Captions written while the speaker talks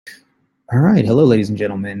All right. Hello, ladies and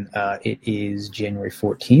gentlemen. It is January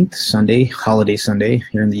 14th, Sunday, holiday Sunday,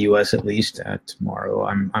 here in the U.S. at least. Tomorrow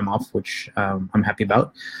I'm off, which I'm happy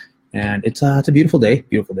about. And it's a beautiful day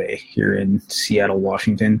here in Seattle,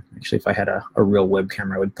 Washington. Actually, if I had a real web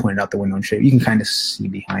camera, I would point it out the window and show you. You can kind of see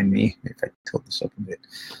behind me if I tilt this up a bit.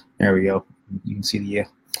 There we go. You can see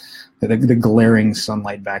the glaring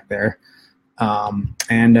sunlight back there.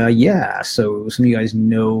 Yeah, so some of you guys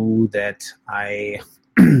know that I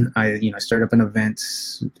started up an event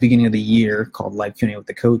at the beginning of the year called Live Q&A with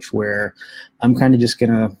the Coach, where I'm kind of just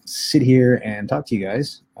gonna sit here and talk to you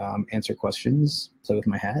guys, answer questions, play with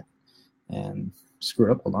my hat, and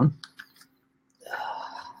screw it up. Hold on.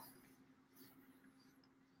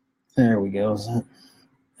 There we go.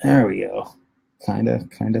 There we go.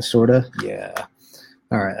 Kinda, sorta. Yeah.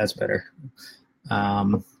 All right, that's better.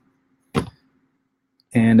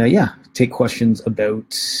 Take questions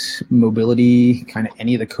about mobility, kind of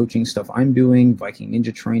any of the coaching stuff I'm doing, Viking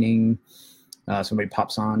Ninja training. Somebody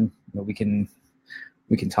pops on, we can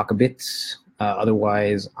talk a bit.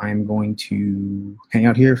 Otherwise, I'm going to hang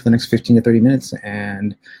out here for the next 15 to 30 minutes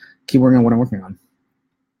and keep working on what I'm working on.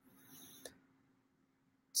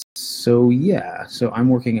 So I'm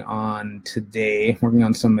working on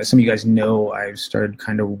some of you guys know I've started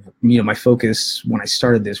kind of, my focus when I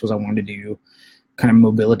started this was I wanted to do kind of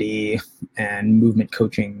mobility and movement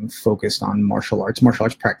coaching focused on martial arts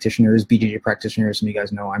practitioners, BJJ practitioners. Some of you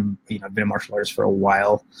guys know I've been a martial artist for a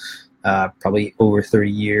while, probably over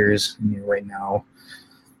 30 years. Right now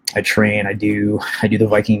I train, I do the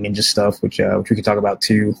Viking Ninja stuff, which we could talk about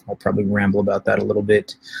too. I'll probably ramble about that a little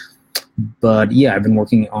bit. But yeah, I've been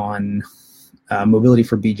working on mobility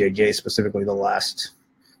for BJJ specifically the last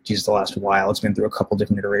while. It's been through a couple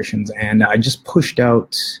different iterations, and I just pushed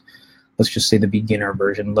out, let's just say, the beginner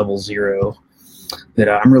version, level 0, that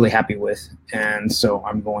I'm really happy with. And so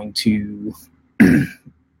I'm going to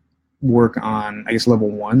work on, I guess, level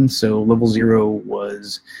 1. So level 0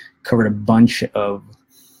 covered a bunch of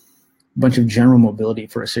general mobility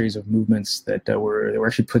for a series of movements that were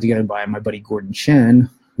actually put together by my buddy Gordon Chen,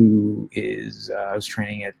 who is I was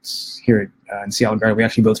training here in Seattle. We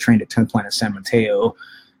actually both trained at 10th Planet San Mateo,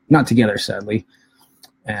 not together, sadly.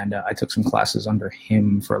 And I took some classes under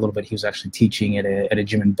him for a little bit. He was actually teaching at a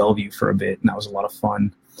gym in Bellevue for a bit, and that was a lot of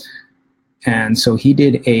fun. And so he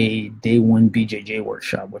did a day 1 BJJ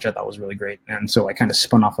workshop, which I thought was really great. And so I kind of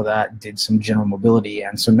spun off of that, did some general mobility.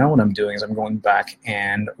 And so now what I'm doing is I'm going back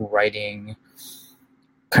and writing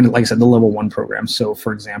kind of, like I said, the level 1 program. So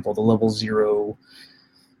for example, the level 0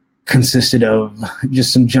 consisted of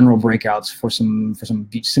just some general breakouts for some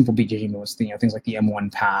simple BJJ movements, things like the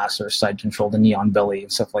M1 pass or side control, the knee on belly,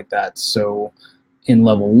 and stuff like that. So in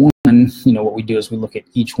level 1, what we do is we look at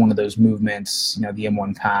each one of those movements, the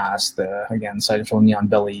M1 pass, the, again, side control, knee on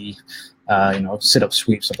belly, sit-up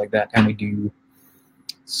sweep, stuff like that. And we do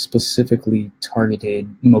specifically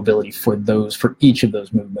targeted mobility for each of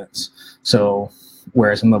those movements. So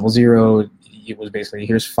whereas in level 0, it was basically,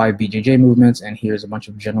 here's 5 BJJ movements and here's a bunch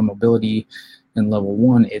of general mobility. In level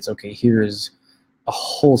 1, it's okay, here's a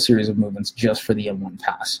whole series of movements just for the M1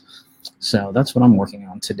 pass. So that's what I'm working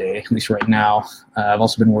on today, at least right now. I've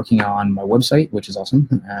also been working on my website, which is awesome.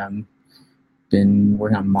 Been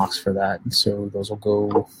working on mocks for that. So those will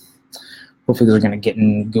go, hopefully they're going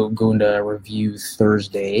to go into review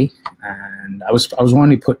Thursday. And I was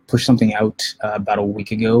wanting to push something out about a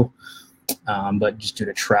week ago. But just due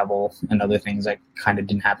to travel and other things, that kind of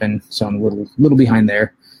didn't happen. So I'm a little behind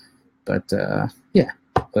there. But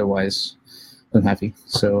otherwise I'm happy.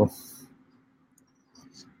 So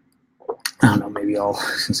I don't know, maybe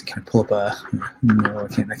since I can't pull up I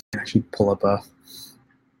can't actually pull up a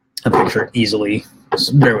picture easily.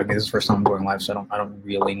 So bear with me, this is the first time I'm going live, so I don't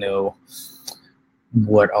really know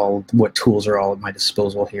what tools are all at my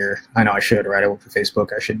disposal here. I know I should, right? I work for Facebook.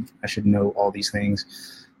 I should know all these things.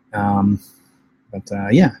 I'm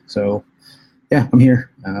here.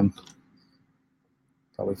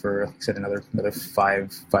 Probably for, like I said, another 5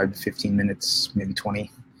 to 15 minutes, maybe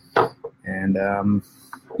 20. And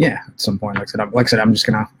at some point, like I said, I'm just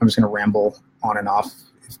gonna ramble on and off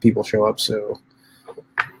if people show up. So.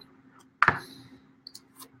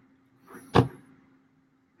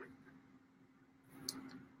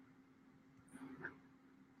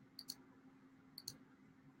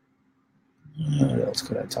 What else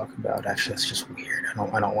could I talk about? Actually, that's just weird.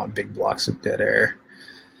 I don't want big blocks of dead air.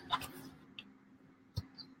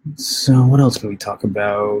 So what else can we talk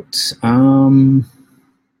about?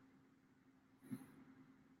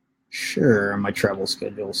 Sure, my travel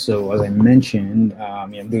schedule. So as I mentioned,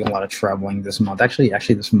 I'm doing a lot of traveling this month. Actually,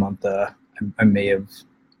 this month I may have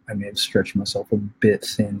I may have stretched myself a bit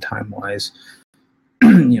thin time-wise.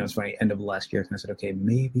 It's funny, end of last year, I said, okay,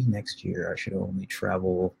 maybe next year I should only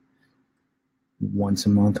travel once a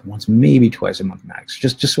month, maybe twice a month max,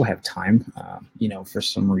 just so I have time. For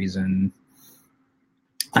some reason,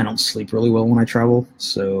 I don't sleep really well when I travel,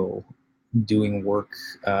 so doing work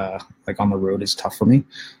like on the road is tough for me.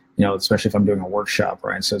 Especially if I'm doing a workshop,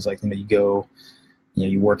 right? So it's like, you go,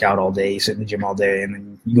 you work out all day, you sit in the gym all day, and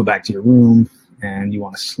then you go back to your room and you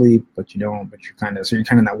want to sleep, but you don't. But you're kind of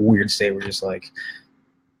in that weird state where you're just like,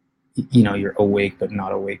 you're awake but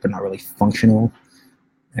not really functional.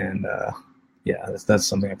 And that's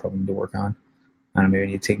something I probably need to work on. I don't know, maybe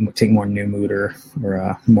I need to take more New Mood or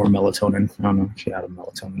more melatonin. I don't know, I'm actually out of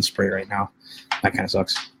melatonin spray right now. That kind of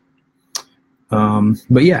sucks.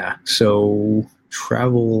 But yeah, so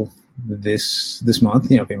travel this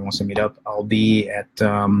month. If anyone wants to meet up, I'll be at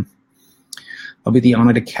the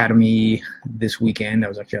Onnit Academy this weekend. I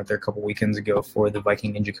was actually out there a couple weekends ago for the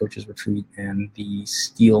Viking Ninja Coaches Retreat and the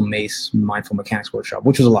Steel Mace Mindful Mechanics Workshop,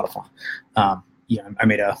 which was a lot of fun. I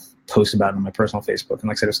made a post about it on my personal Facebook, and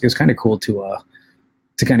like I said, it was kind of cool to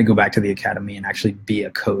kind of go back to the academy and actually be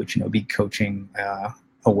a coach. Be coaching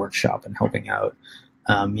a workshop and helping out.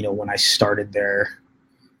 When I started there,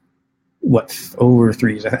 over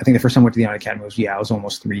 3 years? I think the first time I went to the Onnit Academy was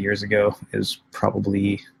almost 3 years ago. It was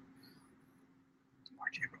probably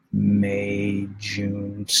March, April, May,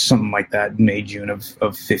 June, something like that. May, June of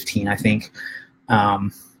 15, I think.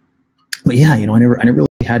 But yeah, I never really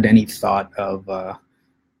had any thought of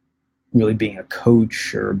really being a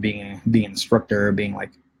coach or being an instructor, or being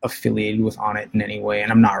like affiliated with Onnit in any way.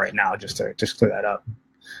 And I'm not right now, just to clear that up.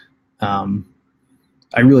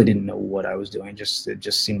 I really didn't know what I was doing. It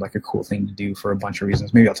just seemed like a cool thing to do for a bunch of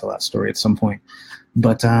reasons. Maybe I'll tell that story at some point.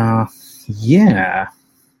 But yeah,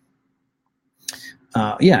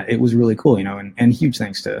 it was really cool, and huge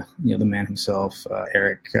thanks to the man himself,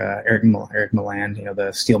 Eric Milland,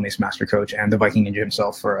 the Steel Mace Master Coach, and the Viking Ninja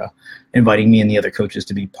himself for inviting me and the other coaches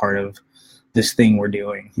to be part of this thing we're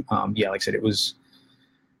doing. Like I said, it was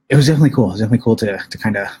definitely cool. It was definitely cool to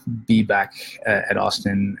kind of be back at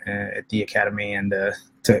Austin at the academy and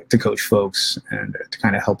to coach folks and to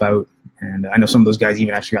kind of help out. And I know some of those guys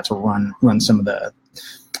even actually got to run some of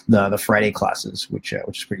the Friday classes, which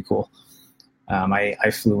is pretty cool.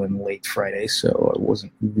 I flew in late Friday, so I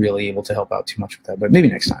wasn't really able to help out too much with that. But maybe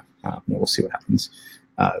next time. We'll see what happens.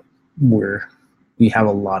 We have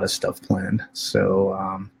a lot of stuff planned, so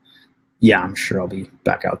I'm sure I'll be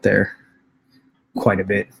back out there quite a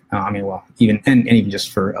bit. Even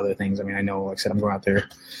just for other things. I know, like I said, I'm going out there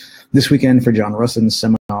this weekend for John Russin's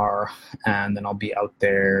seminar, and then I'll be out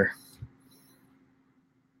there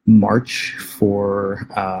March for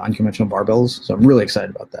unconventional barbells. So I'm really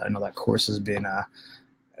excited about that. I know that course has been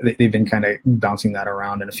they've been kind of bouncing that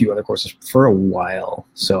around in a few other courses for a while.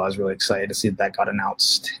 So I was really excited to see that got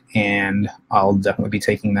announced, and I'll definitely be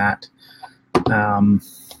taking that. Beyond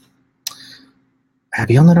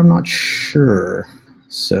that, I'm not sure.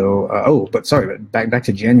 So, but back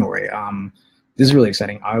to January. This is really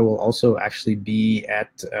exciting. I will also actually be at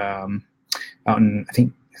out in, I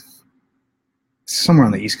think, somewhere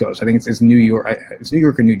on the East Coast. I think it's New York. It's New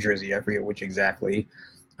York or New Jersey. I forget which exactly.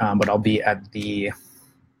 But I'll be at the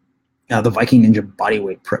Viking Ninja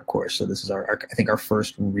Bodyweight Prep course. So this is our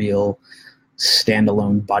first real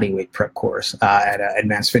standalone bodyweight prep course at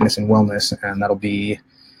Advanced Fitness and Wellness, and that'll be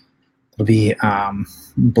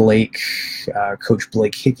Blake, Coach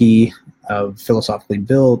Blake Hickey of Philosophically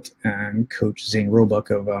Built, and Coach Zane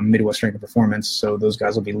Roebuck of Midwest Strength and Performance. So those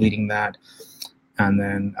guys will be leading that. And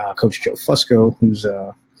then Coach Joe Fusco, who's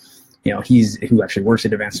who actually works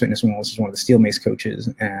at Advanced Fitness and Wellness, is one of the Steel Mace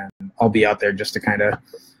coaches. And I'll be out there just to kind of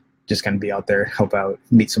be out there, help out,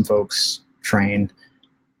 meet some folks, train.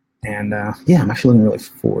 And I'm actually looking really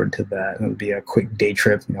forward to that. It would be a quick day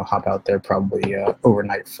trip, hop out there probably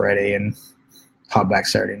overnight Friday and hop back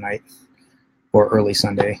Saturday night or early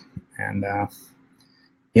Sunday. And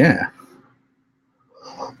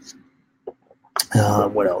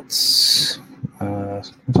what else? We'll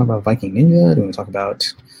talk about Viking Ninja. Do we want to talk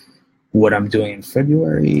about what I'm doing in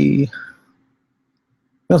February?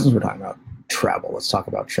 What else is we're talking about? Travel. Let's talk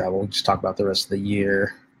about travel. We'll just talk about the rest of the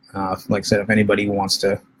year. Like I said, if anybody wants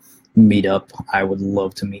to meet up, I would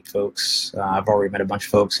love to meet folks. I've already met a bunch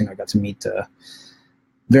of folks. I got to meet a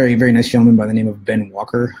very, very nice gentleman by the name of Ben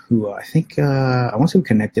Walker, who I think I want to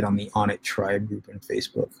connected on the Onnit Tribe group on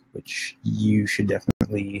Facebook, which you should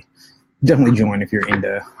definitely join if you're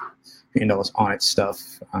into this Onnit stuff.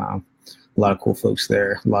 A lot of cool folks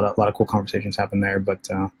there. A lot of cool conversations happen there. But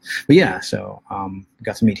yeah, so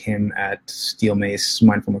got to meet him at Steel Mace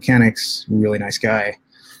Mindful Mechanics. Really nice guy.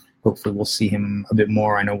 hopefully we'll see him a bit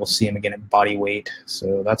more. I know we'll see him again at Bodyweight,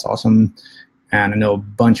 so that's awesome. And I know a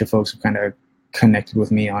bunch of folks have kind of connected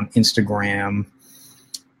with me on Instagram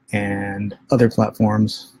and other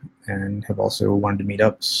platforms and have also wanted to meet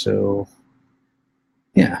up. So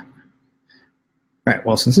yeah. All right,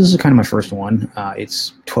 well, since this is kind of my first one,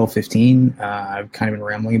 it's 12:15. I've kind of been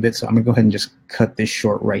rambling a bit, so I'm going to go ahead and just cut this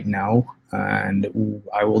short right now. And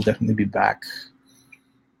I will definitely be back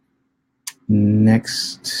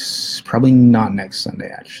probably not next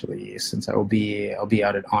Sunday, actually, since I'll be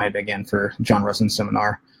out at ONIT again for John Russin's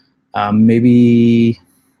seminar. Maybe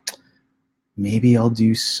I'll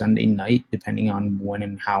do Sunday night, depending on when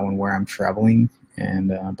and how and where I'm traveling.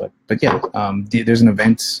 And but yeah, there's an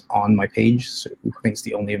event on my page. So I think it's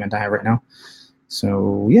the only event I have right now.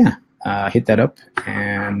 So yeah, hit that up,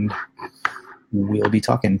 and we'll be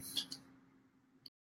talking.